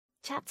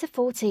Chapter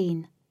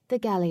 14. The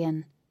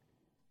Galleon.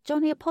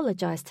 Johnny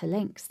apologised to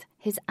Lynx,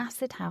 his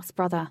acid house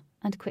brother,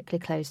 and quickly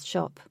closed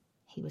shop.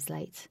 He was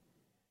late.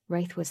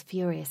 Wraith was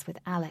furious with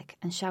Alec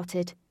and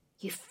shouted,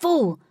 "You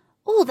fool!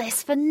 All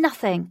this for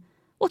nothing!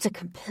 What a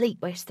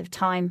complete waste of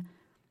time!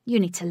 You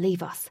need to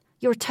leave us.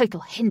 You're a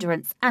total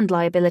hindrance and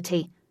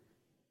liability."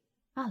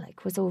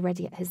 Alec was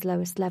already at his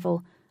lowest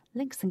level.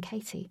 Lynx and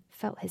Katie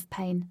felt his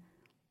pain.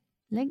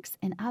 Lynx,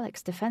 in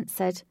Alec's defence,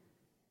 said,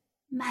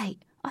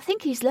 "Mate, I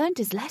think he's learned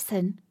his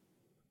lesson."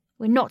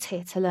 "We're not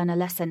here to learn a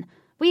lesson.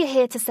 We are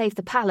here to save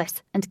the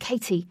palace, and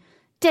Katie,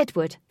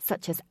 deadwood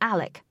such as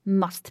Alec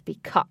must be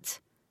cut."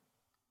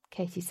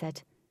 Katie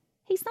said,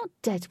 "He's not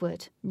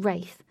deadwood,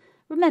 Wraith.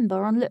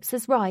 Remember on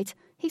Lutz's ride,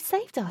 he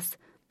saved us.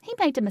 He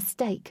made a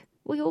mistake.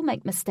 We all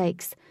make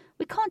mistakes.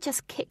 We can't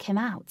just kick him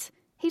out.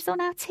 He's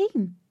on our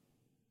team."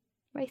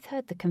 Wraith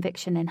heard the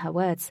conviction in her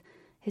words.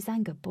 His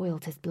anger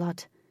boiled his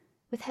blood.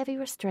 With heavy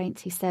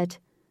restraint, he said,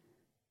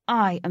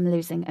 "I am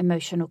losing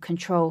emotional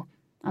control.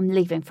 I'm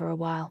leaving for a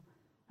while.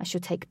 I shall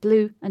take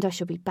Blue, and I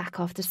shall be back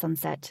after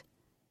sunset."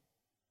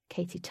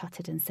 Katie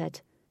tutted and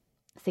said,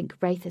 "I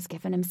think Wraith has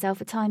given himself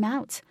a time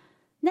out.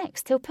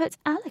 Next, he'll put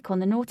Alec on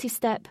the naughty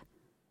step."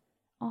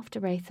 After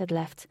Wraith had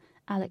left,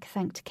 Alec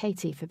thanked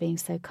Katie for being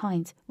so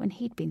kind when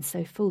he'd been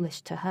so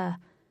foolish to her.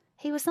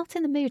 He was not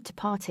in the mood to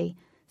party,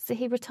 so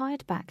he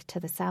retired back to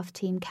the South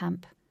Team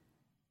camp.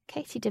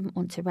 Katie didn't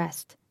want to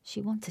rest.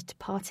 She wanted to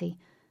party,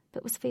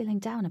 but was feeling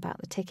down about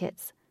the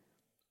tickets.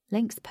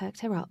 Lynx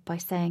perked her up by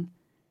saying,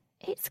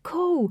 "It's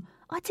cool.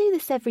 I do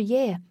this every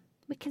year.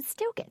 We can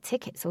still get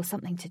tickets or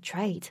something to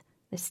trade.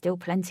 There's still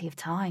plenty of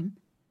time."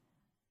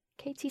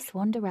 Katie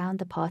swanned around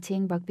the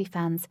partying rugby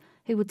fans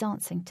who were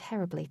dancing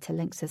terribly to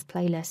Lynx's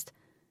playlist.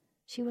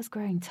 She was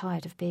growing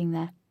tired of being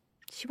there.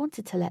 She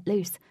wanted to let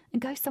loose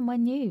and go somewhere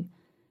new.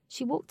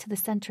 She walked to the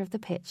centre of the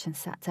pitch and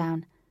sat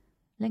down.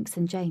 Lynx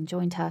and Jane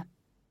joined her.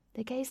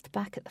 They gazed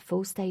back at the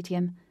full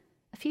stadium.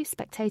 A few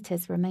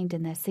spectators remained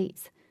in their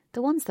seats,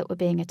 the ones that were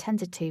being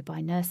attended to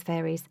by nurse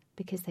fairies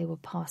because they were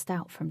passed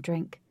out from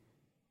drink.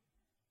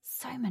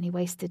 "So many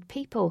wasted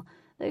people.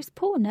 Those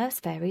poor nurse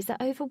fairies are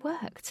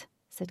overworked,"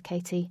 said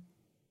Katie.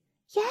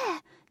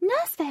 "Yeah,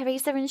 nurse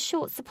fairies are in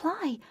short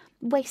supply.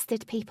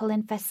 Wasted people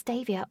in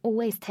Festavia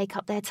always take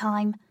up their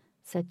time,"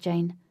 said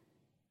Jane.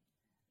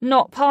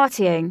 "Not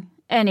partying?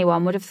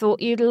 Anyone would have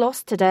thought you'd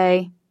lost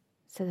today,"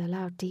 said a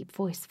loud, deep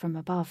voice from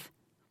above.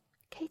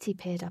 Katie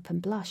peered up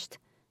and blushed.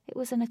 It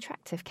was an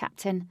attractive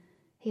captain.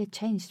 He had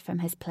changed from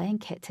his playing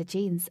kit to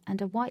jeans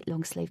and a white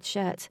long-sleeved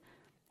shirt.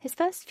 His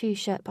first few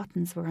shirt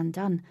buttons were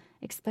undone,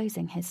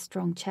 exposing his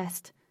strong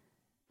chest.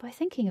 By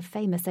thinking of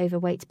famous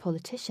overweight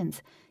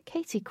politicians,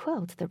 Katie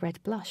quelled the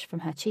red blush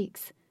from her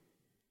cheeks.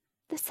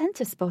 "The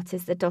centre spot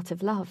is the dot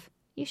of love.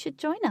 You should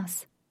join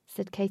us,"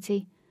 said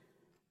Katie.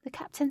 The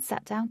captain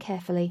sat down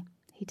carefully.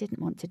 He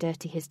didn't want to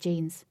dirty his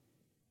jeans.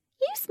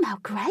 "You smell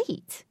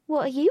great.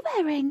 What are you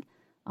wearing?"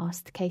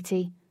 asked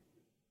Katie.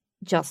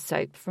 "Just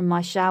soap from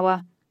my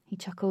shower," he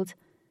chuckled.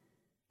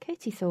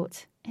 Katie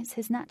thought, it's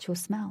his natural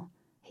smell.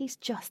 He's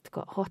just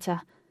got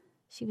hotter.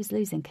 She was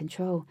losing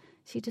control.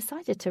 She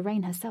decided to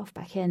rein herself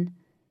back in.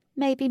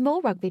 "Maybe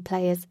more rugby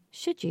players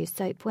should use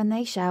soap when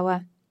they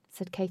shower,"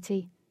 said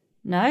Katie.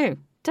 "No,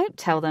 don't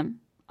tell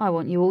them. I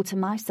want you all to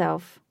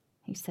myself,"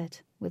 he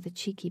said with a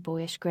cheeky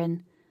boyish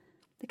grin.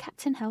 The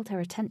captain held her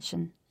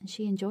attention, and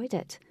she enjoyed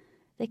it.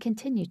 They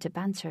continued to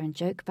banter and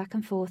joke back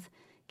and forth.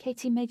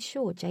 Katie made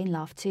sure Jane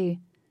laughed too.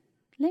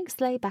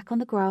 Lynx lay back on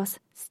the grass,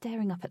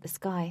 staring up at the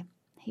sky.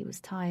 He was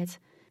tired.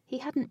 He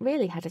hadn't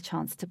really had a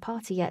chance to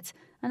party yet,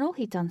 and all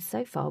he'd done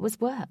so far was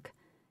work.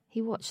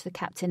 He watched the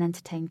captain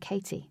entertain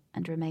Katie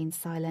and remained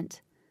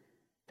silent.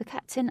 The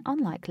captain,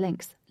 unlike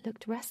Lynx,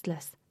 looked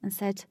restless and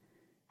said,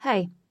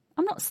 "Hey,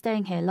 I'm not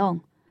staying here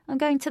long. I'm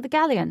going to the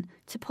Galleon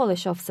to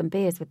polish off some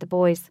beers with the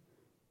boys.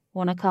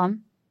 Wanna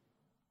come?"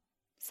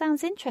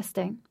 "Sounds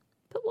interesting.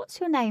 But what's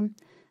your name?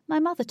 My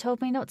mother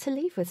told me not to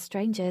leave with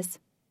strangers,"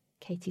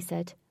 Katie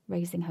said,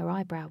 raising her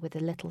eyebrow with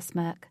a little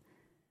smirk.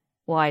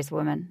 "Wise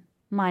woman.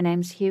 My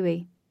name's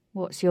Huey.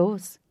 What's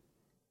yours?"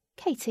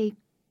 "Katie."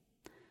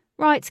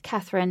 "Right,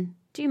 Catherine.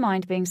 Do you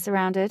mind being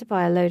surrounded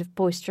by a load of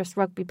boisterous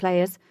rugby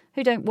players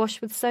who don't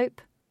wash with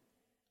soap?"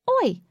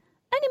 "Oi!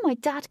 Only my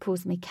dad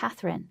calls me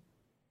Catherine."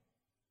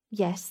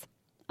 "Yes,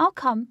 I'll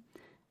come.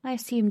 I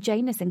assume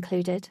Jane is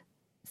included,"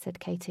 said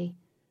Katie.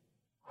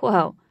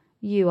 "Well,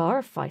 you are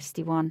a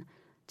feisty one.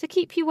 To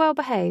keep you well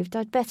behaved,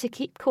 I'd better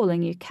keep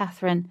calling you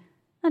Catherine.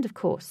 And of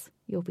course,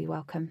 you'll be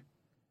welcome."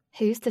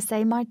 "Who's to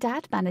say my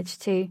dad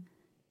managed to?"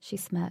 She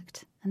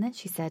smirked, and then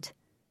she said,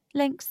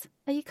 "Lynx,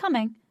 are you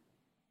coming?"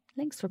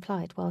 Lynx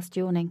replied whilst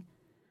yawning,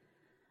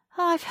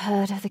 "I've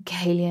heard of the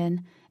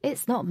Galleon.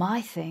 It's not my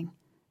thing.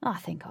 I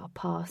think I'll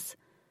pass.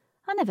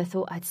 I never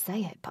thought I'd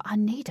say it, but I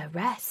need a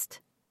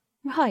rest."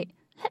 "Right,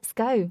 let's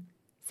go,"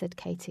 said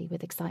Katie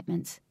with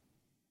excitement.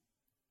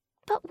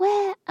 "But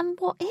where and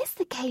what is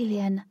the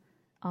Galleon?"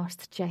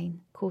 asked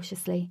Jane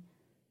cautiously.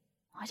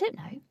 "I don't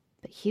know,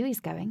 but Huey's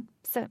going,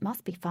 so it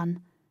must be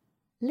fun."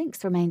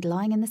 Lynx remained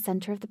lying in the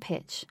centre of the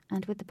pitch,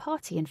 and with the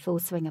party in full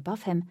swing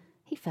above him,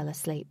 he fell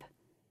asleep.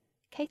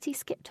 Katy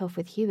skipped off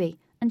with Hughie,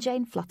 and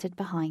Jane fluttered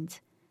behind.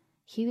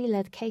 Hughie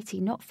led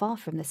Katy not far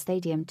from the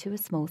stadium to a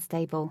small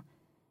stable.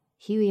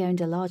 Hughie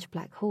owned a large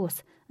black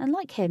horse, and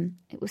like him,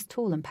 it was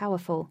tall and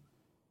powerful.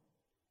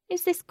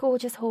 "Is this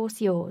gorgeous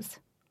horse yours?"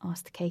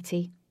 asked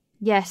Katy.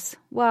 "Yes,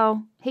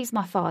 well, he's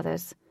my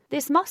father's.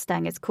 This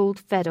Mustang is called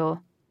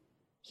Fedor."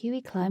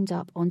 Hughie climbed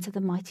up onto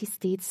the mighty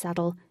steed's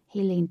saddle.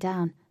 He leaned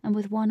down, and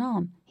with one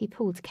arm he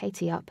pulled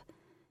Katy up.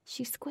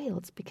 She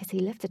squealed because he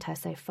lifted her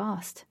so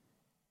fast.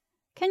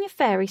 "Can your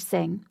fairy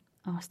sing?"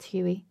 asked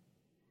Hughie.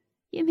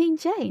 "You mean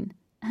Jane?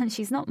 And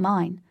she's not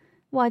mine.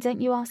 Why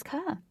don't you ask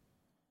her?"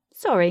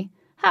 "Sorry,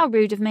 how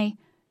rude of me.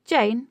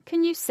 Jane,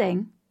 can you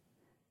sing?"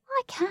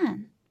 "I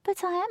can,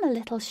 but I am a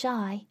little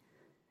shy."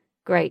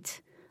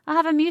 "Great. I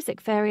have a music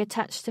fairy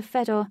attached to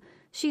Fedor.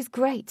 She's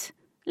great.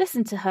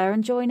 Listen to her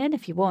and join in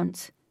if you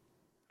want."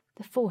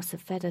 The force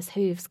of Fedor's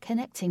hooves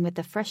connecting with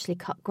the freshly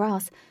cut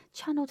grass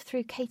channeled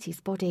through Katy's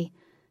body.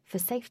 For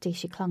safety,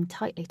 she clung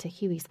tightly to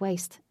Hughie's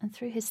waist, and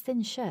through his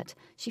thin shirt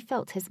she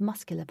felt his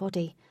muscular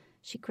body.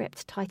 She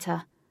gripped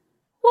tighter.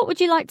 "What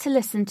would you like to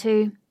listen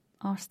to?"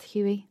 asked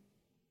Hughie.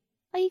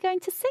 "Are you going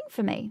to sing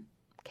for me?"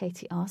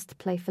 Katy asked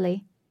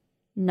playfully.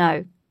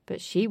 "No, but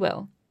she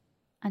will."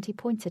 And he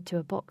pointed to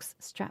a box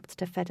strapped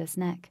to Fedor's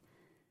neck.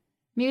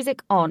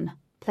 "Music on.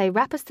 Play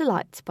Rapper's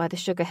Delight by the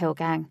Sugar Hill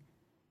Gang."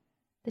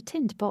 The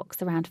tinned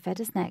box around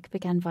Fedor's neck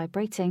began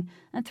vibrating,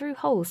 and through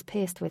holes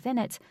pierced within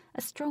it,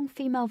 a strong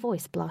female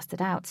voice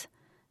blasted out.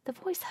 The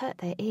voice hurt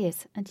their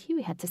ears, and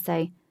Hughie had to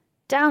say,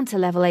 "Down to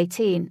level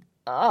 18.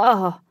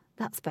 Oh,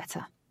 that's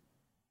better."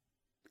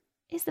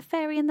 "Is the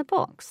fairy in the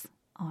box?"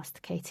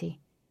 asked Katy.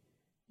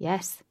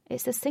 "Yes,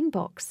 it's a sing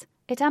box.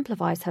 It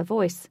amplifies her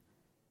voice."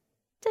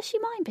 "Does she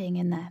mind being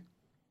in there?"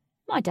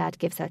 "My dad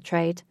gives her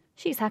trade.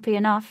 She's happy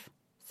enough,"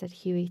 said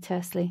Hughie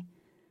tersely.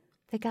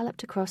 They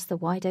galloped across the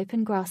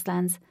wide-open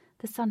grasslands.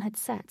 The sun had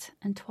set,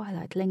 and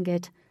twilight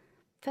lingered.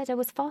 Fedor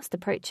was fast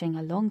approaching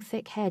a long,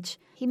 thick hedge.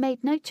 He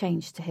made no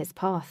change to his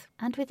path,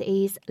 and with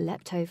ease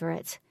leapt over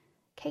it.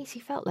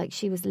 Katy felt like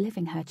she was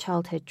living her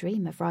childhood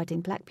dream of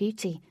riding Black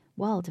Beauty,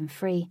 wild and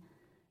free.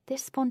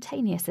 This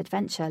spontaneous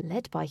adventure,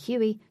 led by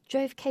Hughie,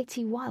 drove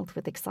Katy wild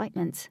with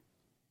excitement.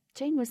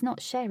 Jane was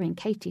not sharing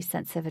Katy's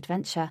sense of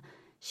adventure.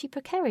 She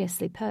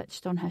precariously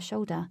perched on her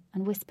shoulder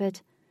and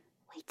whispered,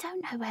 "We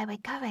don't know where we're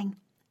going.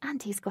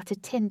 Andy's got a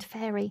tinned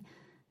fairy.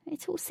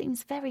 It all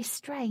seems very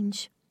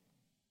strange."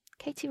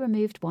 Katy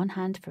removed one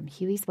hand from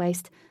Hughie's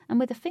waist, and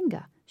with a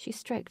finger she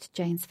stroked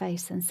Jane's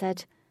face and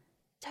said,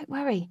 "Don't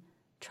worry.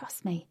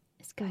 Trust me,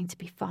 it's going to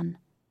be fun."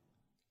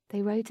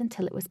 They rode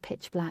until it was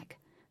pitch black.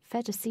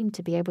 Fedor seemed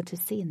to be able to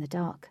see in the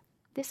dark.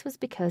 This was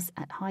because,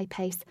 at high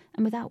pace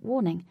and without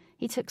warning,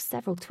 he took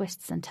several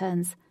twists and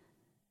turns.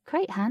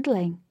 "Great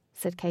handling,"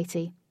 said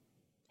Katy.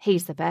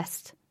 "He's the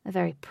best. A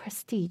very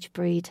prestige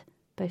breed,"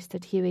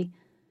 boasted Hughie.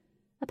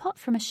 Apart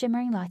from a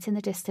shimmering light in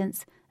the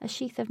distance, a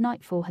sheath of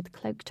nightfall had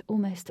cloaked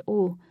almost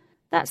all.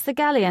 "That's the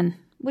galleon.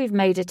 We've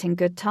made it in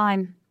good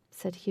time,"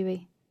 said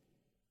Hughie.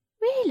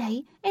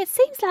 "Really? It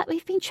seems like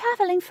we've been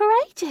travelling for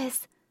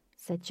ages,"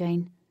 said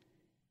Jane.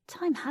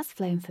 "Time has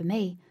flown for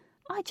me.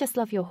 I just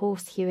love your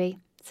horse, Hughie,"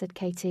 said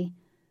Katy.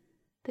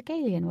 The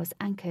galleon was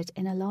anchored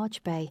in a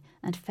large bay,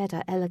 and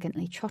Fedor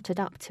elegantly trotted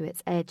up to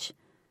its edge.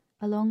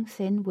 A long,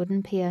 thin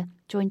wooden pier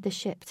joined the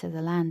ship to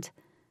the land.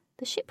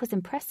 The ship was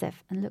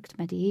impressive and looked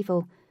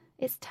medieval.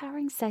 Its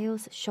towering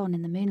sails shone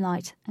in the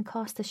moonlight and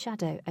cast a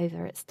shadow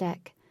over its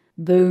deck.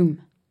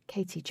 "Boom!"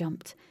 Katy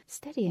jumped.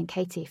 Steadying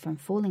Katy from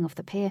falling off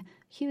the pier,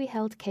 Hughie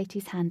held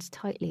Katy's hand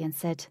tightly and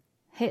said,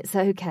 "It's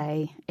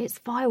okay. It's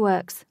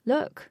fireworks.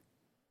 Look."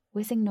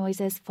 Whizzing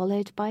noises,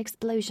 followed by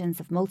explosions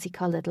of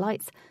multicoloured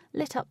lights,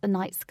 lit up the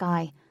night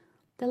sky.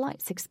 The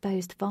lights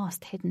exposed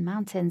vast hidden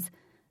mountains.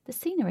 The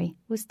scenery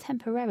was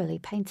temporarily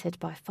painted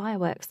by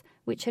fireworks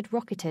which had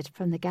rocketed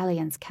from the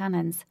galleon's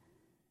cannons.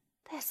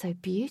 "They're so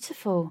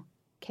beautiful,"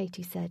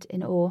 Katy said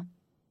in awe.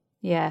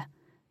 "Yeah,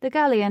 the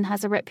galleon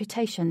has a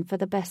reputation for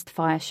the best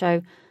fire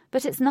show,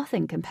 but it's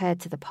nothing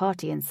compared to the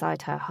party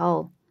inside her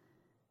hull."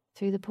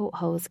 Through the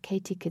portholes,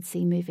 Katy could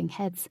see moving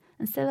heads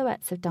and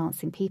silhouettes of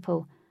dancing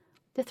people.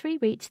 The three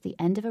reached the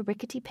end of a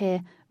rickety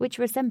pier which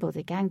resembled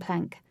a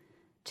gangplank.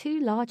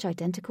 Two large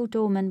identical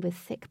doormen with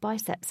thick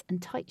biceps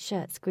and tight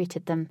shirts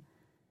greeted them.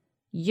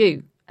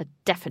 "You are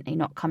definitely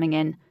not coming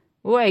in.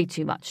 Way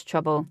too much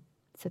trouble,"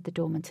 said the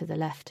doorman to the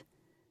left.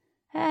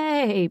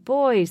 "Hey,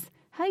 boys,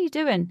 how you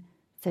doing?"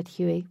 said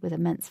Hughie with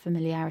immense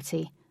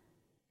familiarity.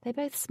 They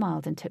both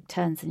smiled and took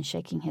turns in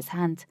shaking his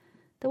hand.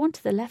 The one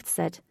to the left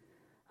said,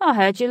 "I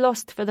heard you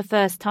lost for the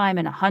first time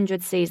in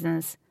 100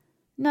 seasons."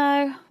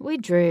 "No, we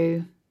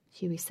drew,"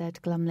 Hughie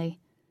said glumly.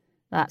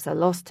 "That's a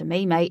loss to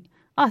me, mate.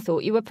 I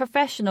thought you were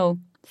professional,"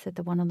 said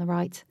the one on the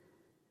right.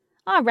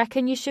 "I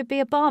reckon you should be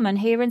a barman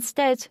here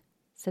instead,"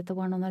 said the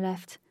one on the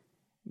left.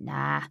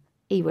 "Nah,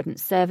 he wouldn't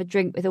serve a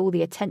drink with all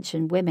the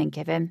attention women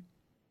give him."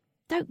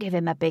 "Don't give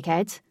him a big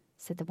head,"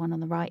 said the one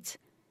on the right.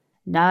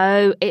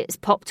 "No, it's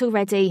popped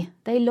already.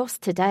 They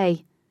lost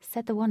today,"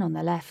 said the one on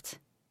the left.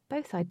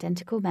 Both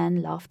identical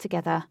men laughed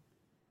together.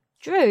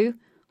 Drew?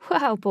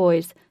 Well,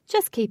 boys,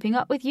 just keeping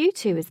up with you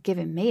two is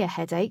giving me a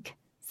headache,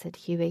 said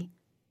Hughie.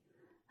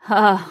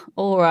 Ha,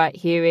 all right,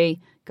 Hughie.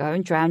 Go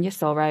and drown your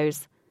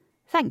sorrows.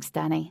 Thanks,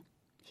 Danny,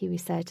 Hughie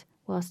said,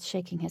 whilst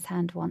shaking his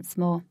hand once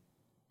more.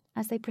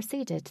 As they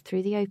proceeded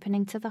through the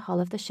opening to the hull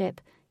of the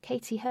ship,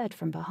 Katy heard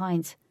from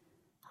behind.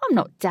 I'm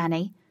not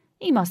Danny.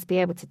 He must be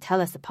able to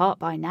tell us apart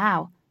by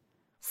now.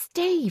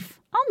 Steve,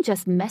 I'm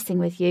just messing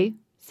with you,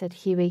 said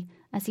Hughie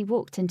as he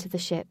walked into the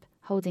ship,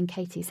 holding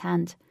Katy's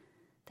hand.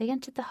 They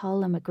entered the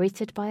hull and were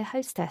greeted by a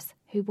hostess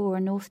who wore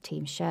a North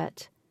Team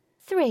shirt.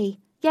 3,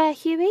 yeah,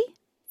 Hughie?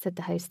 Said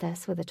the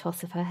hostess with a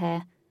toss of her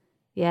hair.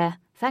 Yeah,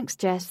 thanks,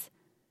 Jess.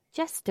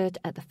 Jess stood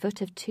at the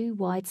foot of 2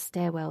 wide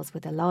stairwells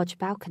with a large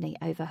balcony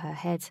over her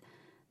head.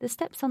 The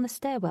steps on the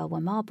stairwell were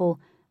marble,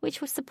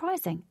 which was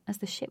surprising as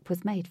the ship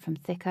was made from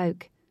thick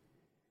oak.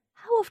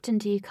 How often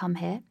do you come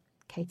here?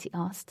 Katy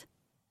asked.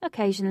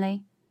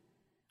 Occasionally.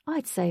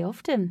 I'd say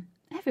often.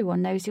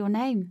 Everyone knows your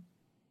name.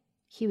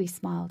 Hughie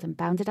smiled and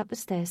bounded up the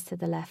stairs to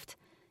the left.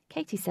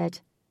 Katy said,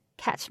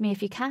 Catch me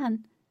if you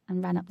can,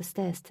 and ran up the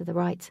stairs to the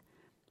right.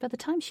 By the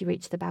time she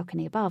reached the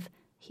balcony above,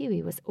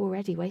 Hughie was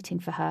already waiting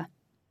for her.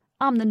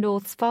 I'm the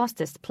North's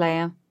fastest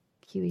player,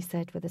 Hughie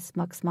said with a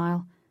smug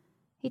smile.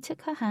 He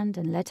took her hand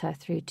and led her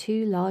through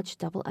 2 large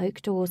double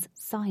oak doors,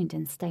 signed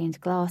in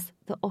stained glass,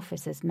 the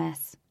officer's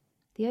mess.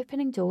 The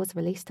opening doors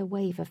released a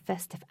wave of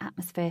festive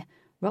atmosphere.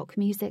 Rock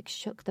music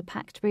shook the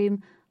packed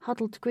room.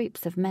 Huddled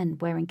groups of men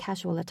wearing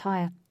casual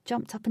attire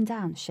jumped up and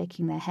down,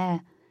 shaking their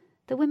hair.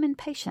 The women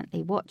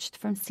patiently watched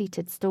from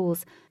seated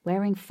stalls,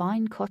 wearing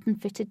fine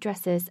cotton-fitted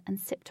dresses, and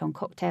sipped on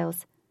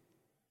cocktails.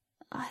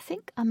 I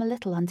think I'm a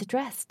little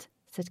underdressed,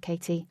 said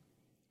Katy.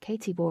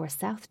 Katy wore a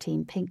South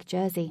Team pink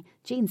jersey,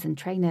 jeans and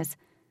trainers.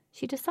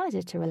 She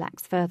decided to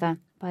relax further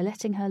by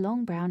letting her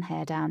long brown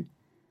hair down.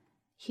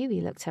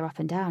 Hughie looked her up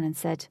and down and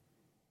said,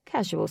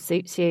 Casual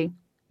suits you.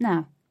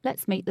 Now,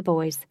 let's meet the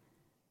boys.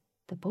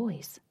 The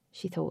boys,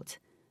 she thought.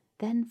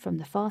 Then, from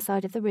the far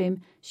side of the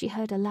room, she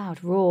heard a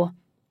loud roar.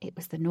 It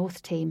was the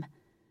North Team.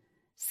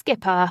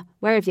 Skipper,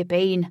 where have you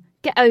been?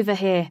 Get over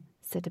here,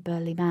 said a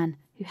burly man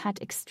who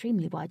had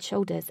extremely wide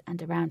shoulders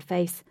and a round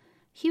face.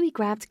 Hughie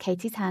grabbed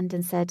Katy's hand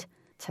and said,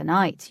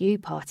 Tonight you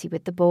party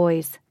with the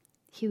boys.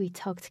 Hughie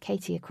tugged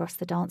Katy across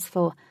the dance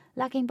floor.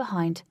 Lagging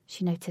behind,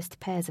 she noticed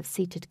pairs of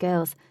seated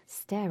girls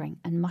staring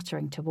and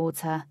muttering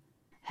towards her.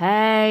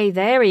 Hey,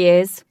 there he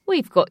is.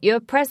 We've got you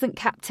a present,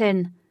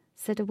 Captain,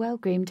 said a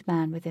well-groomed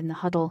man within the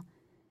huddle.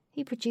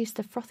 He produced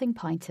a frothing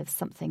pint of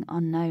something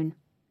unknown.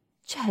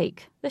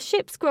 Jake, the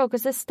ship's grog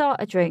as a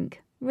starter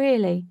drink.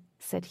 Really,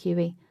 said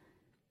Hughie.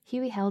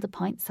 Hughie held a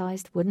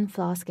pint-sized wooden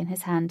flask in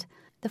his hand.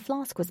 The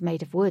flask was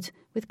made of wood,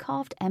 with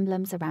carved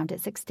emblems around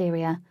its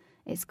exterior.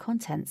 Its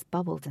contents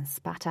bubbled and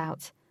spat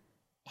out.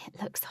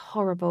 It looks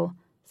horrible,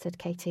 said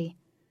Katy.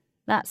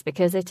 That's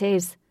because it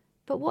is.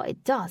 But what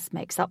it does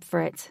makes up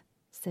for it,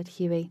 said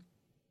Hughie.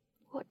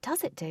 What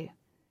does it do?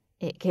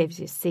 It gives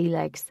you sea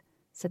legs,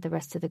 said the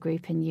rest of the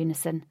group in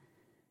unison.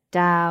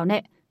 Down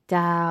it,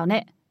 down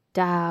it,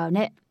 down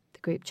it, the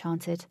group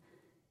chanted.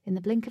 In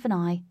the blink of an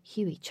eye,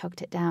 Hughie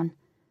chugged it down.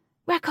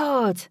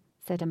 Record,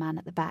 said a man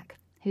at the back,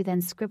 who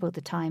then scribbled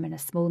the time in a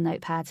small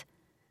notepad.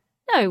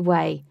 No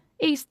way,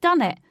 he's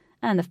done it,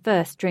 and the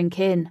first drink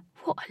in.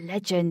 What a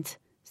legend,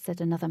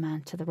 said another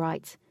man to the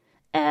right.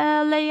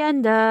 El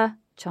leyenda,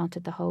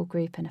 chanted the whole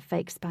group in a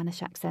fake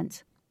Spanish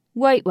accent.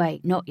 Wait,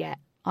 not yet.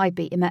 I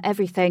beat him at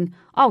everything.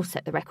 I'll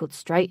set the record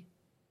straight.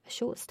 A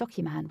short,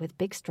 stocky man with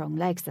big, strong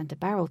legs and a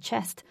barrel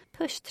chest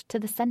pushed to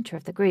the centre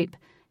of the group.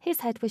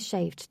 His head was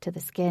shaved to the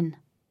skin.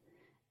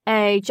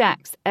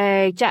 Ajax,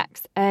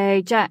 Ajax,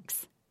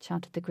 Ajax,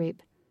 chanted the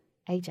group.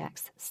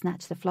 Ajax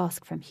snatched the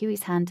flask from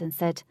Hughie's hand and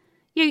said,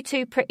 You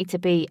too pretty to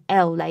be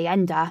El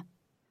Leyenda.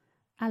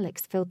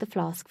 Alex filled the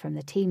flask from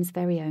the team's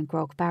very own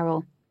grog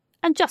barrel.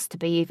 And just to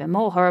be even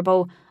more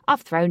horrible,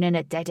 I've thrown in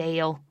a dead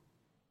eel.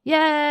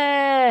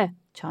 Yeah!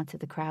 chanted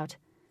the crowd.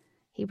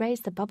 He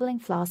raised the bubbling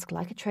flask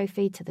like a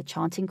trophy to the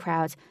chanting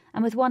crowd,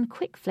 and with one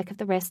quick flick of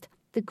the wrist,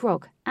 the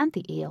grog and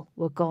the eel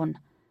were gone.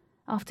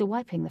 After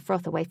wiping the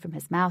froth away from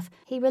his mouth,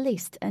 he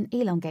released an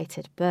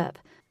elongated burp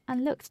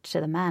and looked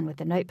to the man with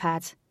the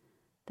notepad.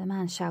 The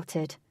man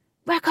shouted,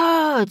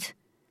 Record!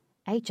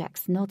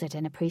 Ajax nodded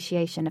in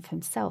appreciation of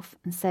himself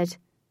and said,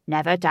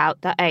 Never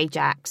doubt the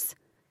Ajax.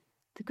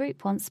 The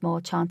group once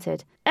more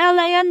chanted, El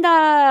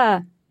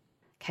Leyenda!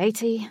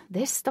 Katy,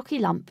 this stocky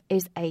lump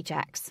is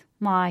Ajax,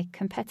 my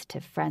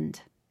competitive friend,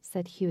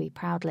 said Hughie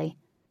proudly.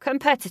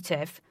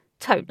 Competitive?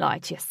 Don't lie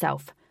to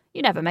yourself.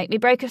 You never make me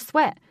break a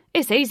sweat.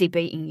 It's easy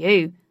beating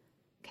you.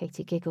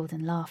 Katy giggled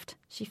and laughed.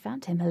 She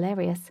found him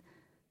hilarious.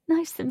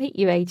 Nice to meet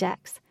you,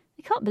 Ajax.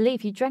 I can't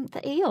believe you drank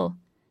the eel.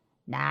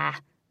 Nah,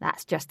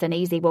 that's just an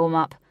easy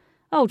warm-up.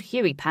 Old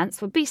Hughie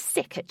Pants would be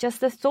sick at just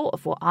the thought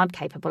of what I'm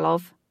capable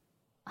of.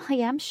 I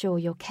am sure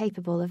you're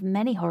capable of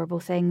many horrible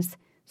things,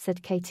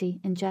 said Katy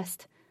in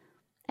jest.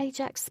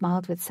 Ajax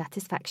smiled with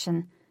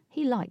satisfaction.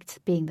 He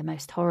liked being the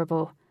most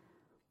horrible.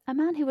 A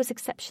man who was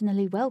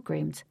exceptionally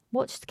well-groomed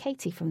watched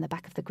Katie from the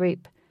back of the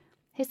group.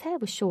 His hair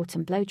was short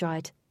and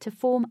blow-dried to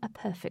form a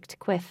perfect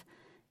quiff.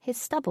 His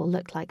stubble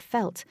looked like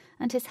felt,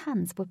 and his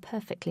hands were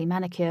perfectly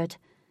manicured.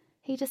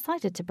 He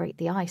decided to break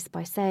the ice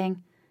by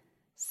saying,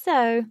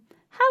 "So,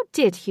 how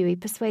did Hughie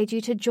persuade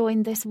you to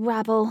join this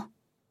rabble?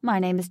 My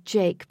name is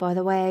Jake, by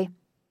the way."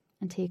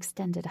 And he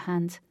extended a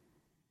hand.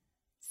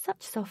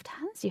 "Such soft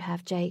hands you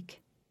have,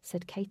 Jake,"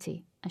 said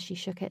Katie as she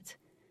shook it.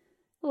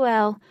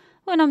 "Well,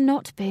 when I'm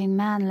not being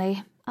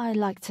manly, I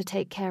like to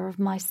take care of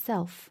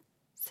myself,"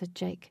 said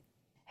Jake.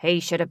 "He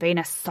should have been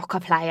a soccer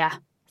player,"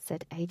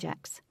 said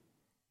Ajax.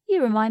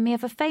 "You remind me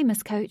of a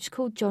famous coach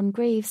called John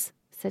Greaves,"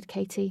 said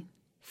Katie.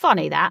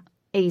 "Funny that.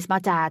 He's my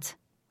dad,"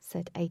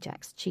 said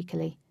Ajax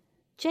cheekily.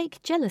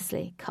 Jake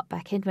jealously cut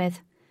back in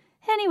with,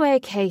 "Anyway,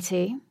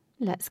 Katie,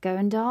 let's go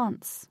and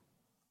dance."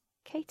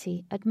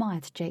 Katie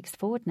admired Jake's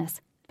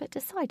forwardness, but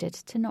decided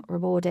to not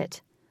reward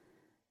it.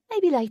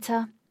 "Maybe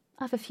later.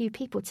 I've a few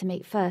people to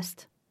meet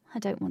first. I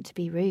don't want to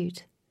be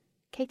rude."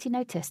 Katie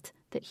noticed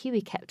that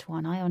Hughie kept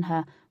one eye on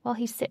her while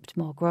he sipped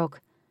more grog.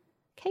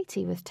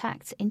 Katie, with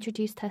tact,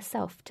 introduced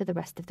herself to the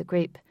rest of the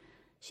group.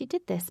 She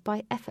did this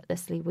by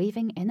effortlessly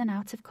weaving in and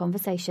out of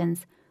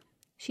conversations.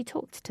 She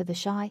talked to the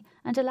shy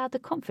and allowed the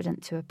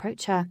confident to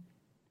approach her.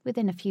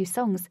 Within a few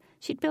songs,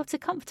 she'd built a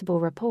comfortable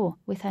rapport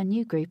with her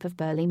new group of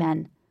burly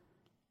men.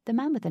 The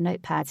man with the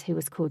notepad, who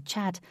was called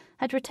Chad,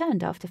 had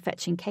returned after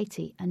fetching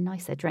Katie a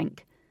nicer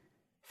drink.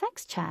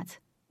 "Thanks, Chad.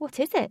 What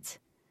is it?"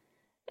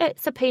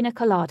 "It's a pina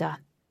colada."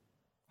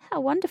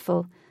 "How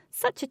wonderful.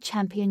 Such a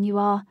champion you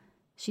are,"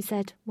 she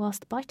said,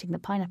 whilst biting the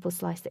pineapple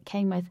slice it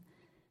came with.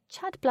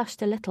 Chad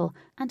blushed a little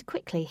and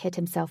quickly hid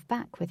himself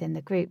back within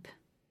the group.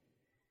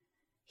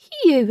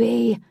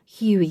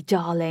 Hughie,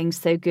 darling,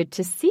 so good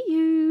to see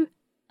you."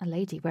 A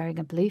lady wearing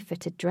a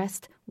blue-fitted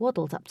dress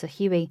waddled up to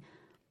Hughie.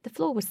 The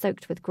floor was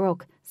soaked with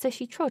grog, so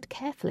she trod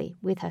carefully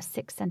with her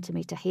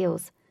 6-centimetre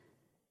heels.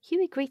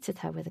 Hughie greeted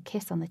her with a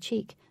kiss on the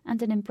cheek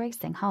and an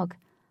embracing hug.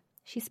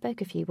 She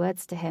spoke a few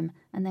words to him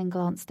and then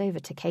glanced over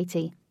to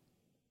Katie.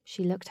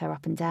 She looked her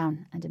up and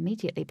down and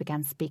immediately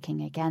began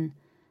speaking again.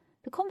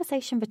 The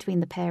conversation between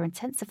the pair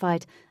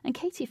intensified, and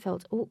Katie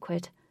felt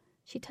awkward.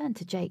 She turned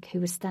to Jake, who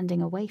was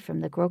standing away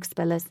from the grog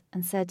spillers,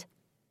 and said,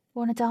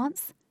 "Want to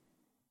dance?"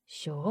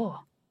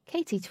 "Sure."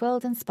 Katie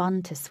twirled and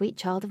spun to Sweet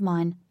Child of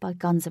Mine by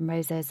Guns N'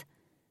 Roses.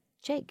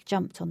 Jake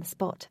jumped on the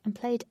spot and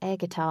played air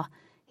guitar.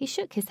 He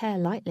shook his hair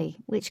lightly,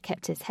 which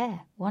kept his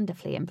hair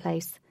wonderfully in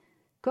place.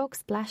 Grog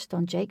splashed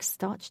on Jake's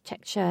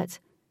starch-checked shirt.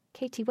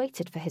 Katie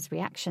waited for his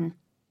reaction.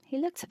 He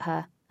looked at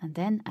her, and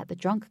then at the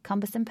drunk,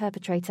 cumbersome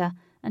perpetrator,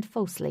 and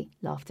falsely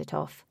laughed it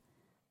off.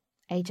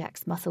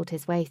 Ajax muscled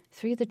his way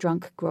through the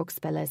drunk grog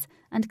spillers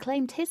and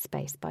claimed his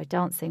space by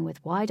dancing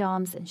with wide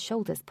arms and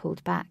shoulders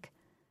pulled back.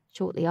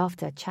 Shortly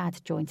after,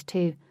 Chad joined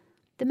too.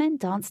 The men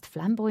danced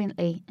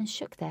flamboyantly and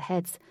shook their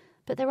heads,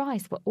 but their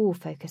eyes were all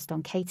focused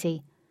on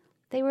Katie.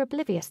 They were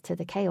oblivious to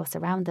the chaos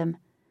around them.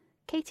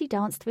 Katie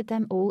danced with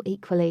them all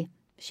equally.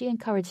 She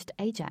encouraged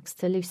Ajax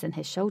to loosen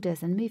his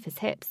shoulders and move his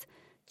hips.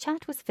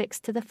 Chad was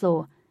fixed to the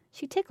floor.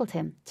 She tickled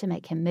him to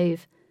make him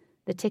move.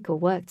 The tickle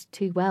worked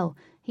too well.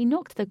 He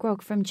knocked the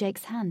grog from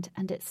Jake's hand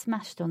and it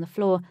smashed on the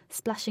floor,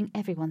 splashing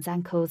everyone's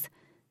ankles.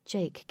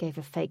 Jake gave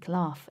a fake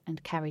laugh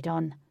and carried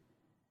on.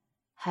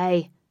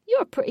 "Hey,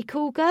 you're a pretty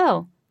cool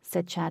girl,"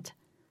 said Chad.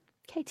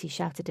 Katie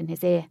shouted in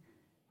his ear,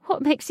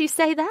 "What makes you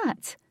say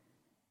that?"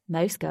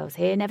 "Most girls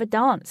here never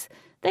dance.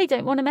 They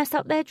don't want to mess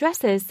up their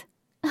dresses."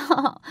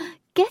 "Oh,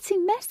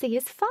 getting messy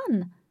is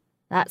fun."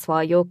 "That's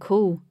why you're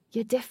cool.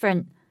 You're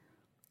different."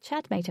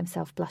 Chad made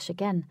himself blush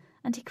again,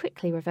 and he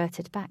quickly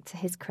reverted back to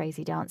his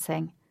crazy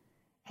dancing.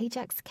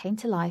 Ajax came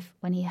to life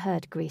when he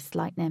heard Greased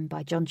Lightning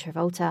by John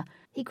Travolta.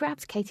 He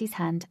grabbed Katie's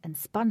hand and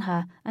spun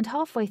her, and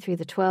halfway through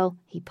the twirl,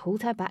 he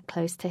pulled her back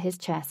close to his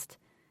chest.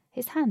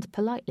 His hand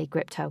politely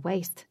gripped her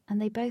waist, and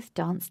they both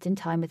danced in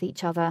time with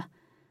each other.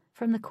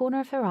 From the corner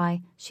of her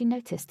eye, she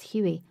noticed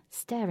Hughie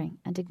staring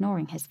and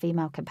ignoring his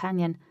female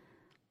companion.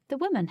 The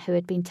woman who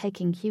had been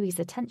taking Hughie's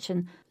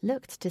attention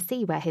looked to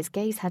see where his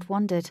gaze had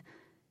wandered.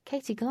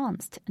 Katie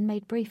glanced and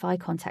made brief eye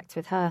contact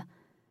with her.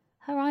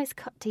 Her eyes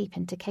cut deep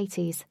into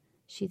Katie's.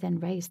 She then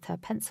raised her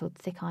penciled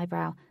thick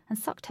eyebrow and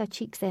sucked her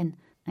cheeks in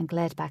and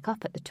glared back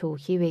up at the tall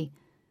Hughie.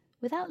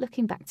 Without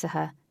looking back to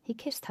her, he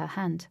kissed her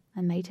hand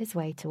and made his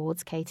way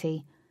towards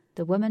Katie.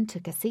 The woman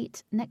took a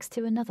seat next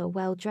to another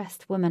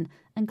well-dressed woman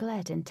and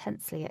glared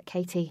intensely at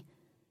Katie.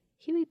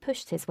 Hughie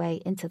pushed his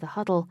way into the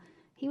huddle.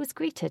 He was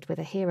greeted with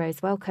a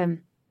hero's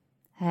welcome.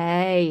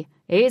 "Hey,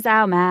 here's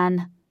our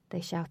man," they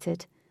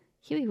shouted.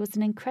 Hughie was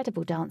an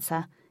incredible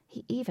dancer.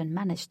 He even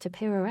managed to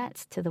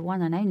pirouette to the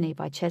One and Only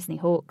by Chesney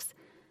Hawkes.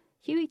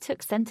 Hughie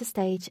took centre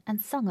stage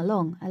and sung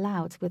along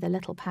aloud with a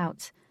little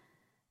pout.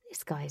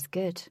 "This guy's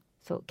good,"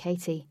 thought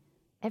Katie.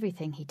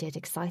 Everything he did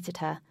excited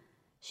her.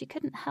 She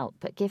couldn't help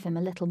but give him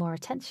a little more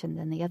attention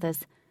than the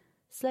others.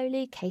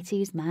 Slowly,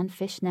 Katie's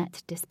man-fish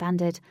net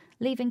disbanded,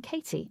 leaving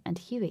Katie and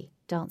Hughie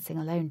dancing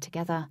alone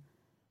together.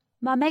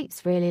 "My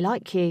mates really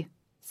like you,"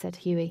 said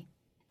Hughie.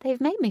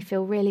 "They've made me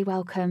feel really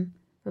welcome."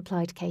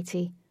 replied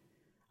Katy.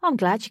 I'm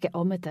glad you get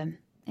on with them.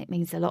 It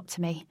means a lot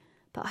to me,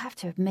 but I have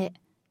to admit,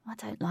 I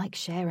don't like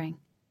sharing.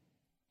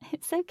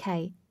 It's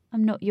okay.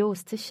 I'm not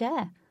yours to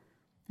share.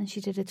 And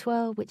she did a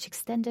twirl which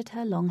extended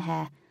her long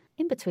hair.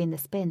 In between the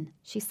spin,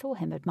 she saw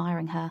him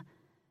admiring her.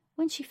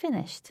 When she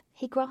finished,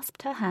 he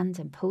grasped her hand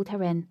and pulled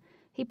her in.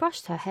 He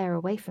brushed her hair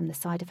away from the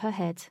side of her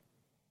head.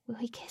 Will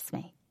he kiss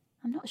me?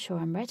 I'm not sure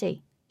I'm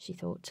ready, she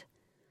thought.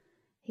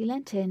 He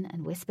leant in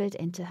and whispered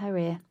into her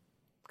ear.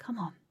 Come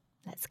on,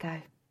 let's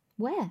go.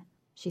 Where?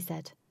 She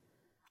said.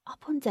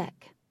 Up on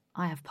deck.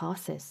 I have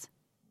passes.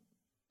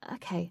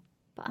 Okay,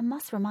 but I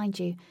must remind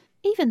you,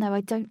 even though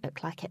I don't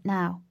look like it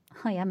now,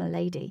 I am a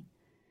lady.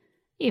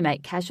 You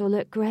make casual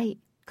look great.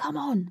 Come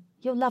on,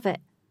 you'll love it.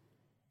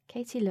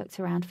 Katy looked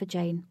around for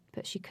Jane,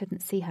 but she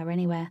couldn't see her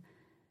anywhere.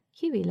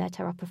 Hughie led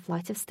her up a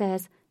flight of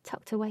stairs,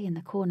 tucked away in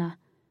the corner.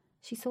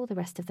 She saw the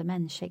rest of the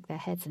men shake their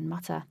heads and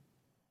mutter.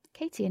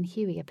 Katy and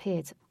Hughie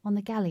appeared on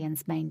the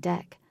galleon's main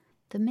deck.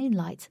 The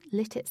moonlight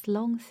lit its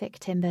long, thick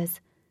timbers.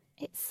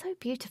 It's so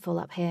beautiful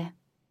up here.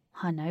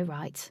 I know,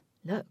 right?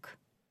 Look.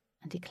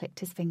 And he clicked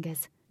his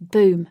fingers.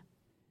 Boom!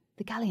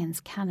 The galleon's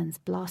cannons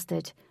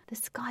blasted. The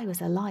sky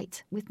was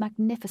alight with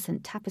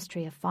magnificent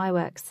tapestry of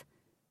fireworks.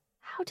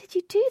 How did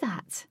you do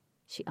that?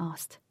 She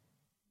asked.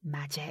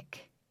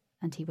 Magic.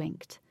 And he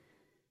winked.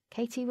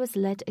 Katy was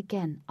led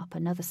again up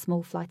another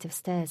small flight of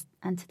stairs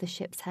and to the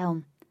ship's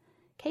helm.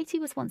 Katy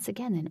was once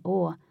again in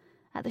awe.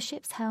 At the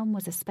ship's helm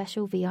was a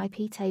special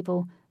VIP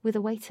table with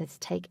a waiter to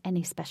take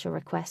any special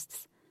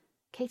requests.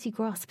 Katy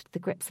grasped the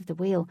grips of the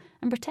wheel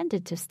and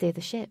pretended to steer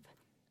the ship.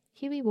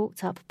 Hughie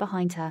walked up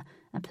behind her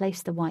and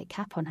placed the white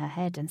cap on her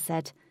head and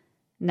said,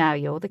 Now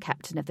you're the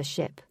captain of the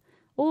ship.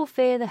 All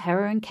fear the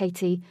heroine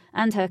Katy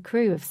and her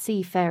crew of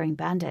seafaring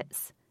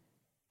bandits.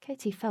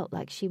 Katy felt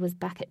like she was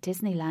back at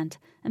Disneyland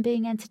and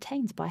being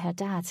entertained by her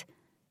dad.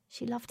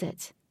 She loved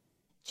it.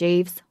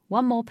 Jeeves,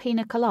 one more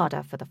pina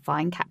colada for the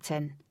fine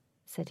captain,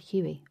 said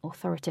Hughie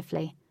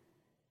authoritatively.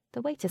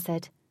 The waiter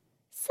said,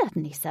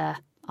 Certainly, sir.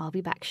 I'll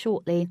be back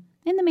shortly.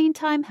 In the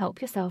meantime,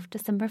 help yourself to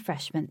some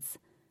refreshments.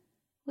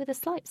 With a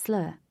slight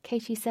slur,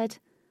 Katy said,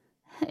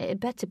 It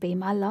better be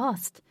my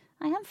last.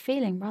 I am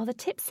feeling rather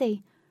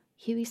tipsy.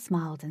 Hughie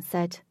smiled and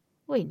said,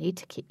 We need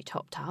to keep you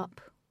topped up.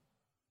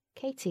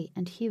 Katy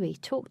and Hughie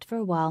talked for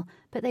a while,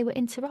 but they were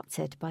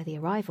interrupted by the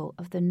arrival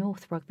of the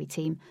North rugby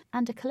team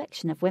and a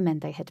collection of women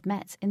they had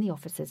met in the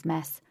officers'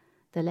 mess.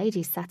 The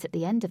ladies sat at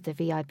the end of the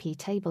VIP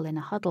table in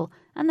a huddle,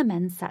 and the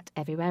men sat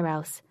everywhere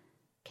else.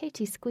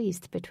 Katy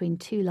squeezed between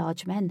two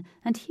large men,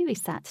 and Hughie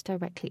sat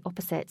directly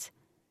opposite.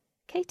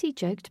 Katy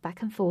joked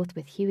back and forth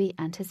with Hughie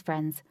and his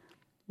friends.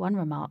 One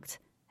remarked,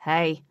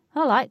 Hey,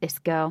 I like this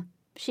girl.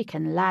 She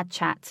can lad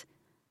chat.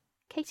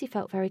 Katy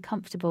felt very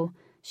comfortable.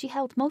 She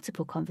held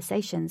multiple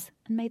conversations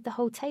and made the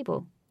whole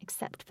table,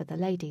 except for the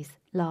ladies,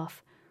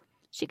 laugh.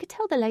 She could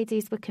tell the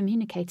ladies were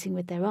communicating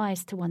with their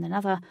eyes to one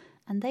another,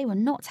 and they were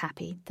not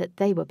happy that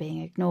they were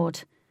being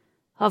ignored.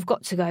 I've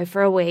got to go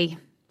for a wee,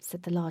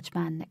 said the large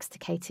man next to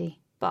Katy,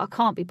 but I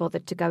can't be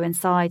bothered to go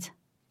inside.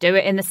 Do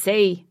it in the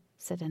sea,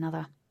 said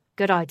another.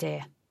 Good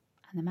idea.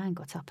 And the man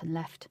got up and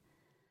left.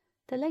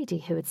 The lady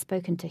who had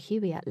spoken to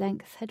Hughie at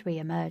length had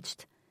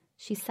re-emerged.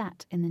 She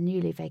sat in the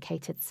newly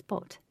vacated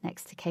spot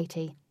next to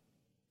Katy.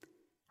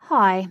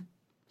 Hi,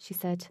 she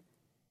said.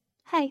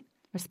 Hey,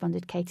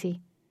 responded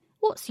Katy.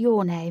 What's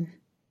your name?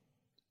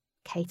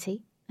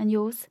 Katy. And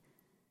yours?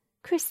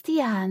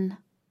 Christiane.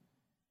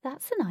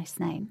 That's a nice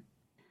name.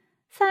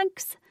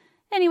 Thanks.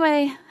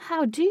 Anyway,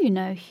 how do you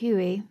know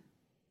Hughie?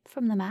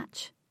 From the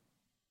match.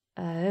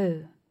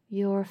 Oh,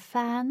 you're a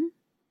fan?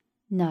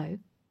 No,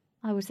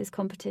 I was his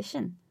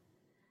competition.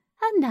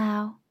 And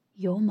now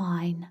you're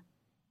mine.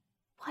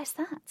 Why's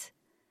that?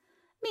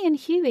 Me and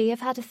Hughie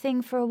have had a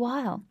thing for a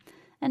while,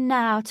 and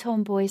now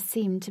tomboys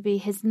seem to be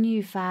his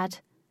new fad.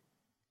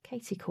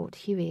 Katy caught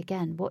Hughie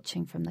again,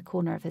 watching from the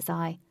corner of his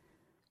eye.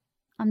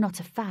 I'm not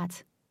a fad,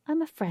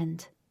 I'm a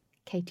friend,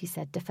 Katy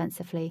said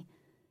defensively.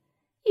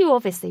 You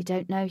obviously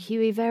don't know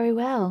Hughie very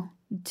well,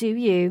 do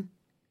you?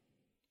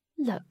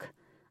 Look,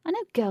 I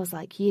know girls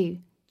like you,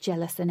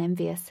 jealous and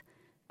envious.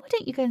 Why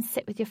don't you go and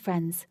sit with your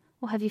friends,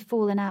 or have you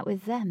fallen out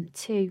with them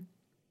too?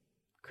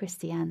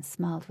 Christiane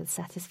smiled with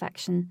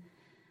satisfaction.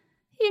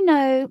 You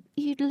know,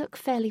 you'd look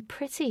fairly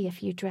pretty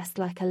if you dressed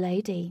like a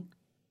lady.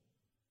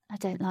 I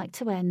don't like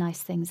to wear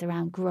nice things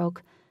around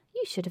grog.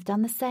 You should have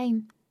done the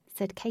same,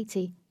 said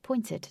Katy,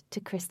 pointed to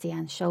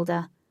Christiane's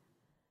shoulder.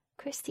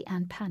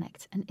 Christiane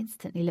panicked and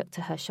instantly looked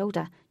to her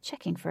shoulder,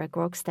 checking for a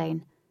grog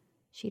stain.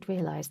 She'd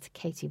realised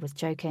Katy was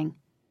joking.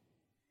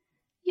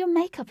 Your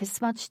makeup is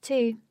smudged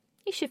too.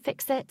 You should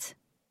fix it,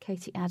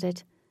 Katy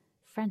added.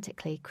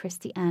 Frantically,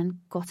 Christiane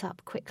got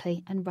up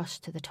quickly and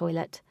rushed to the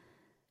toilet.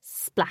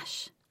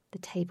 Splash! The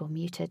table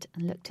muted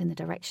and looked in the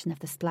direction of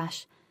the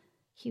splash.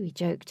 Hughie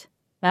joked.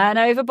 Man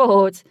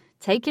overboard!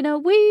 Taking a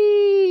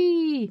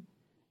wee!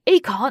 He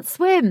can't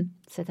swim,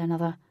 said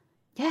another.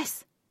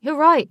 Yes, you're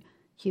right,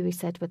 Hughie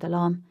said with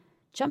alarm.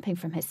 Jumping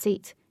from his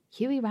seat,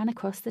 Hughie ran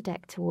across the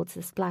deck towards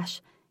the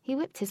splash. He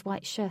whipped his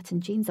white shirt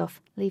and jeans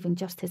off, leaving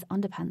just his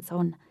underpants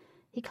on.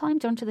 He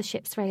climbed onto the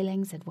ship's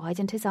railings and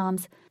widened his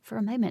arms. For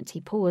a moment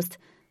he paused.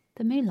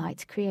 The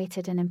moonlight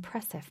created an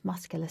impressive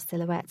muscular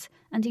silhouette,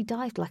 and he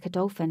dived like a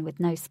dolphin with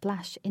no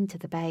splash into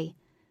the bay.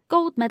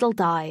 "Gold medal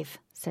dive,"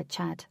 said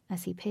Chad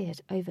as he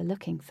peered over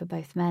looking for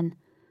both men.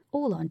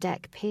 All on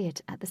deck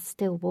peered at the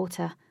still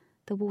water.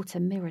 The water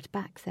mirrored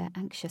back their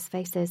anxious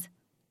faces.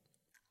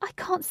 "I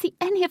can't see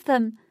any of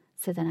them,"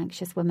 said an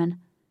anxious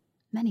woman.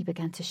 Many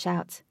began to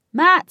shout,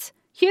 "Matt!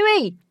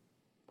 Huey!"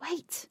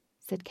 "Wait,"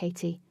 said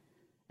Katie.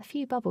 A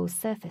few bubbles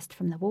surfaced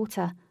from the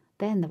water.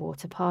 Then the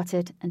water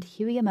parted and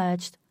Huey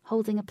emerged,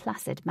 holding a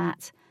placid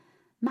Matt.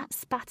 Matt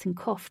spat and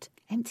coughed,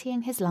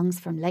 emptying his lungs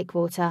from lake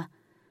water.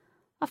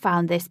 "I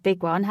found this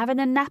big one having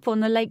a nap on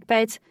the lake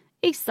bed.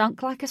 He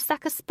sunk like a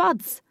sack of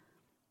spuds."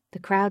 The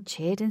crowd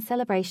cheered in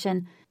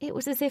celebration. It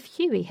was as if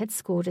Huey had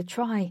scored a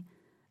try.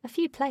 A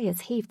few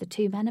players heaved the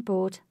two men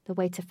aboard. The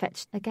waiter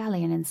fetched a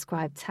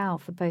galleon-inscribed towel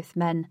for both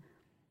men.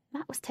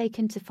 Matt was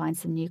taken to find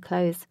some new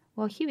clothes,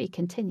 while Huey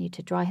continued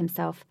to dry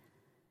himself.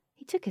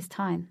 He took his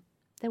time.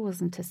 There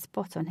wasn't a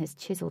spot on his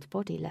chiselled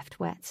body left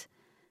wet.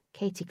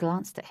 Katie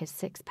glanced at his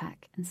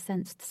six-pack and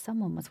sensed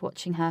someone was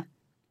watching her.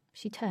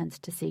 She turned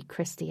to see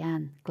Christy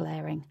Ann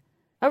glaring.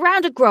 "A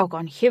round of grog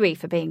on Huey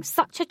for being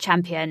such a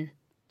champion,"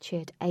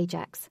 cheered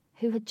Ajax,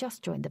 who had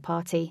just joined the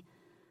party.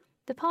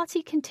 The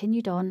party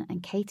continued on,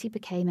 and Katie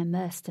became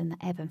immersed in the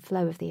ebb and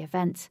flow of the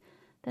event.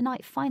 The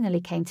night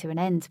finally came to an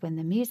end when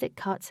the music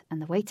cut and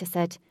the waiter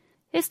said,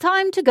 "It's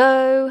time to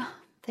go."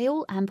 They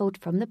all ambled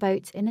from the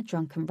boat in a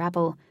drunken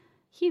rabble.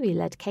 Huey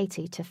led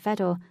Katie to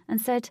Fedor and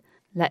said,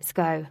 "Let's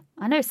go.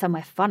 I know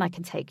somewhere fun I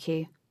can take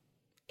you."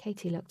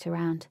 Katie looked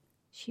around.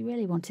 She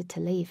really wanted to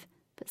leave,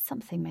 but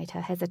something made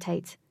her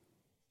hesitate.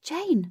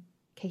 "Jane,"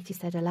 Katie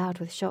said aloud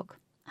with shock.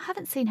 "I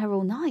haven't seen her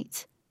all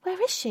night.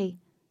 Where is she?"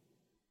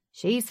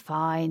 "She's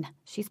fine.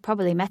 She's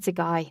probably met a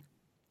guy,"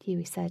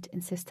 Huey said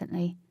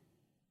insistently.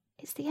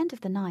 "It's the end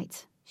of the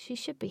night. She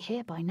should be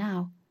here by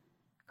now."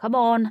 "Come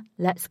on,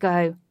 let's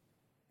go."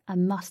 "I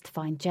must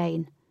find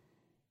Jane."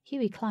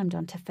 Huey climbed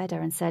onto Fedor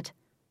and said,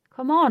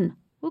 "Come on,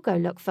 we'll go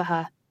look for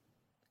her."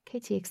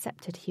 Katie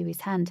accepted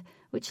Huey's hand,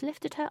 which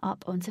lifted her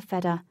up onto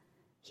Fedor.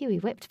 Huey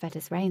whipped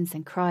Fedor's reins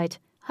and cried,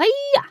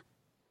 "Hi-ya!"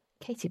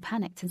 Katie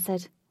panicked and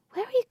said,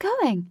 "Where are you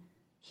going?"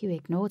 Huey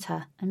ignored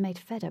her and made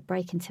Fedor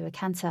break into a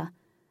canter.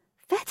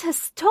 "Fedor,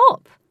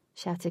 stop!"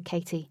 shouted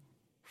Katie.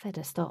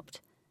 Fedor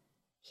stopped.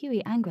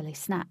 Huey angrily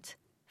snapped,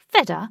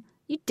 "Fedor,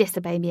 you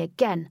disobey me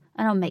again,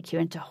 and I'll make you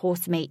into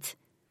horse meat."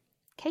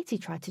 Katie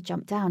tried to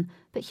jump down,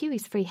 but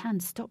Huey's free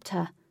hand stopped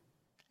her.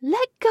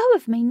 "Let go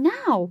of me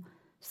now!"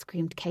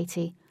 screamed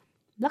Katie.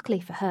 Luckily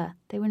for her,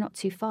 they were not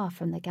too far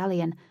from the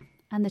galleon,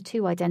 and the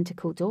two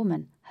identical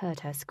doormen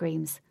heard her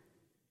screams.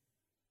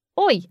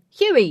 "Oi,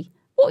 Huey,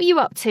 what are you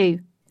up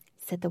to?"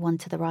 said the one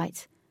to the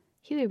right.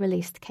 Huey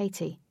released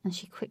Katie, and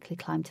she quickly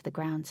climbed to the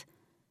ground.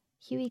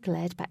 Huey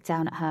glared back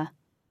down at her.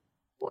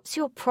 "What's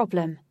your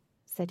problem?"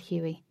 said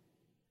Huey.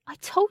 "I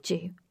told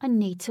you I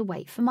need to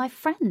wait for my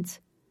friend."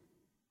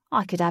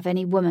 "I could have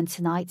any woman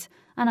tonight,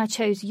 and I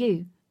chose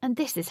you, and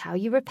this is how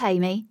you repay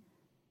me."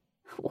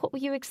 "What were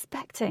you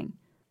expecting?"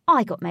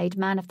 "I got made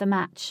man of the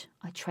match.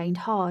 I trained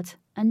hard,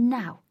 and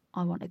now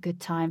I want a good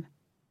time."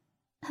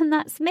 "And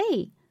that's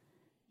me."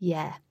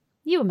 "Yeah,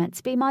 you were meant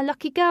to be my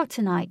lucky girl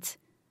tonight."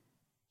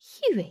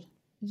 "Huey,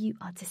 you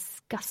are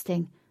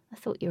disgusting. I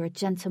thought you were a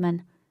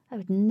gentleman. I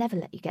would never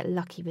let you get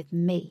lucky with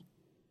me."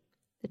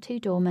 The two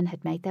doormen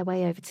had made their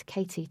way over to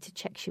Katie to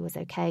check she was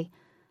okay.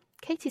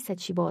 Katie said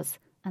she was,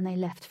 and they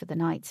left for the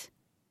night.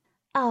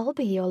 "I'll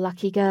be your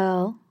lucky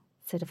girl,"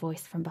 said a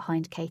voice from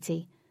behind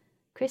Katie.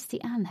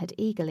 Christy Ann had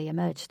eagerly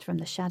emerged from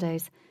the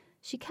shadows.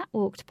 She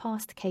catwalked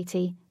past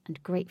Katie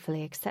and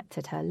gratefully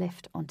accepted her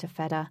lift onto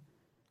Fedor.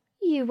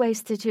 "You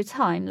wasted your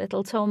time,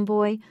 little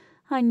tomboy.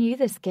 I knew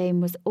this game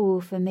was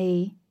all for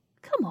me.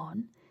 Come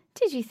on,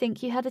 did you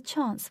think you had a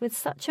chance with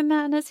such a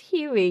man as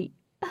Huey?"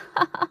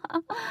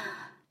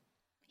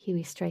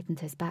 Huey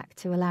straightened his back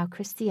to allow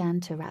Christy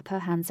Ann to wrap her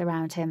hands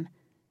around him.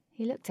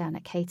 He looked down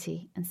at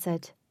Katie and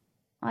said,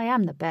 "I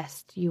am the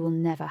best you will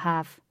never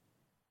have."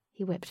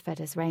 He whipped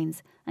Fedor's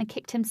reins and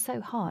kicked him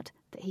so hard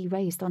that he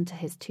raised onto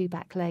his two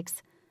back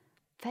legs.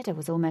 Fedor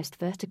was almost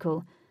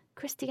vertical.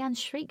 Christy Ann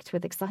shrieked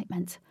with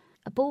excitement.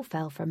 A ball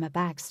fell from a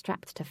bag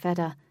strapped to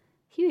Fedor.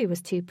 Huey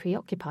was too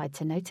preoccupied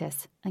to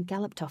notice and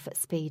galloped off at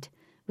speed,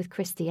 with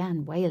Christy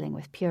Ann wailing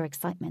with pure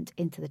excitement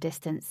into the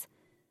distance.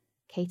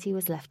 Katie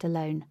was left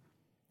alone.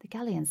 The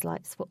galleon's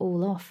lights were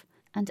all off,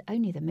 and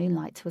only the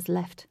moonlight was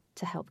left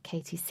to help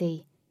Katie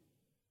see.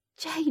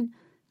 "Jane!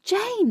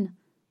 Jane!"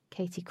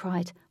 Katie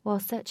cried,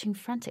 while searching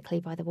frantically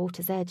by the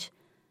water's edge.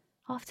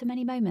 After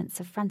many moments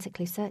of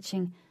frantically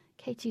searching,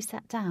 Katie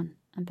sat down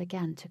and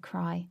began to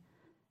cry.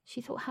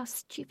 She thought how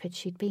stupid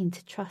she'd been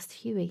to trust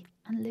Huey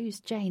and lose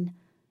Jane.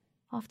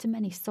 After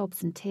many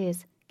sobs and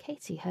tears,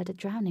 Katie heard a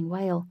drowning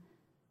wail.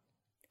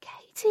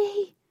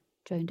 "Katie!"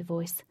 droned a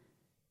voice.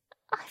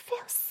 "I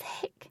feel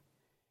sick."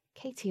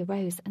 Katie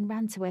arose and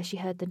ran to where she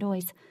heard the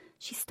noise.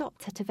 She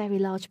stopped at a very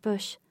large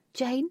bush.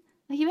 "Jane,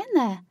 Are you in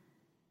there?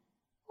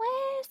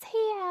 Where's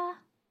here?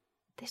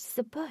 This is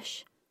a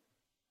bush.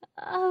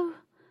 Oh,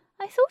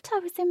 I thought I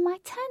was in my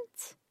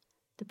tent.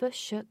 The bush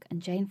shook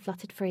and Jane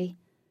fluttered free.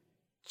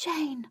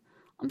 Jane,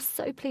 I'm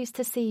so pleased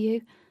to see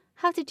you.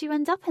 How did you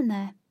end up in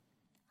there?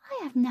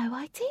 I have no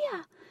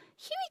idea.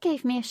 Huey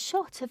gave me a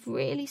shot of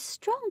really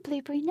strong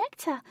blueberry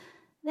nectar.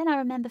 Then I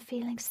remember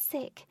feeling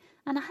sick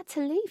and I had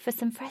to leave for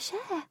some fresh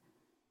air.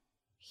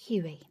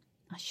 Huey,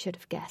 I should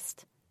have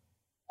guessed.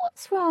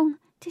 What's wrong?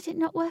 Did it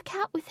not work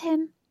out with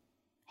him?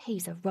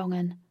 He's a wrong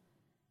 'un.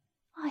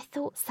 I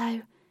thought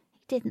so. He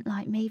didn't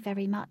like me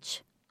very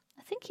much.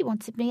 I think he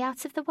wanted me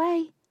out of the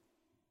way.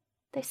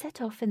 They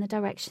set off in the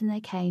direction they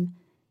came.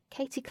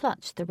 Katy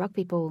clutched the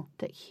rugby ball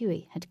that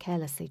Huey had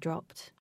carelessly dropped.